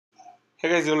Hey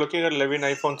guys, you're looking at Levin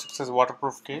iPhone 6's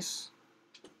waterproof case.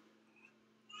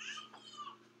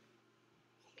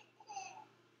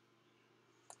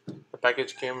 The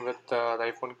package came with the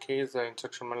iPhone case, the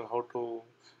instruction manual how to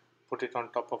put it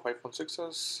on top of iPhone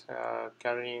 6s,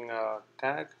 carrying a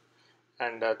tag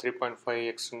and a 3.5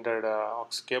 extended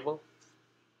aux cable,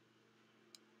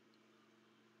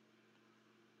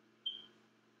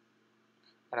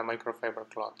 and a microfiber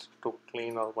cloth to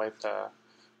clean or wipe the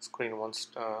screen once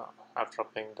after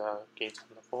applying the case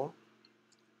on the phone.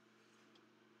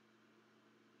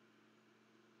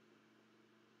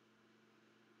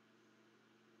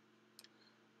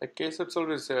 The case itself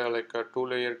is like a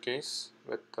two-layer case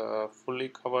with fully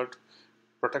covered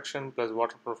protection plus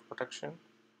waterproof protection.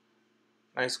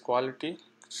 Nice quality,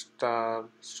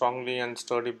 strongly and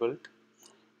sturdy built.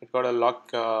 It got a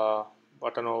lock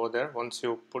button over there. Once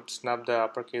you snap the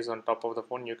upper case on top of the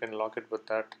phone, you can lock it with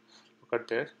that. Look at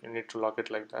there. You need to lock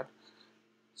it like that,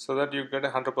 so that you get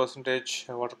 100%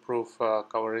 waterproof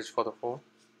coverage for the phone.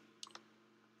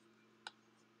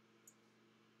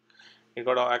 You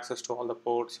got access to all the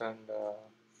ports and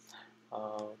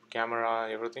camera,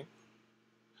 everything.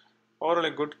 Overall,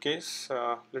 a good case.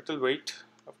 Little weight,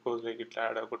 of course. Like it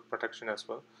had a good protection as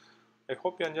well. I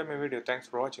hope you enjoy my video. Thanks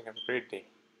for watching. Have a great day.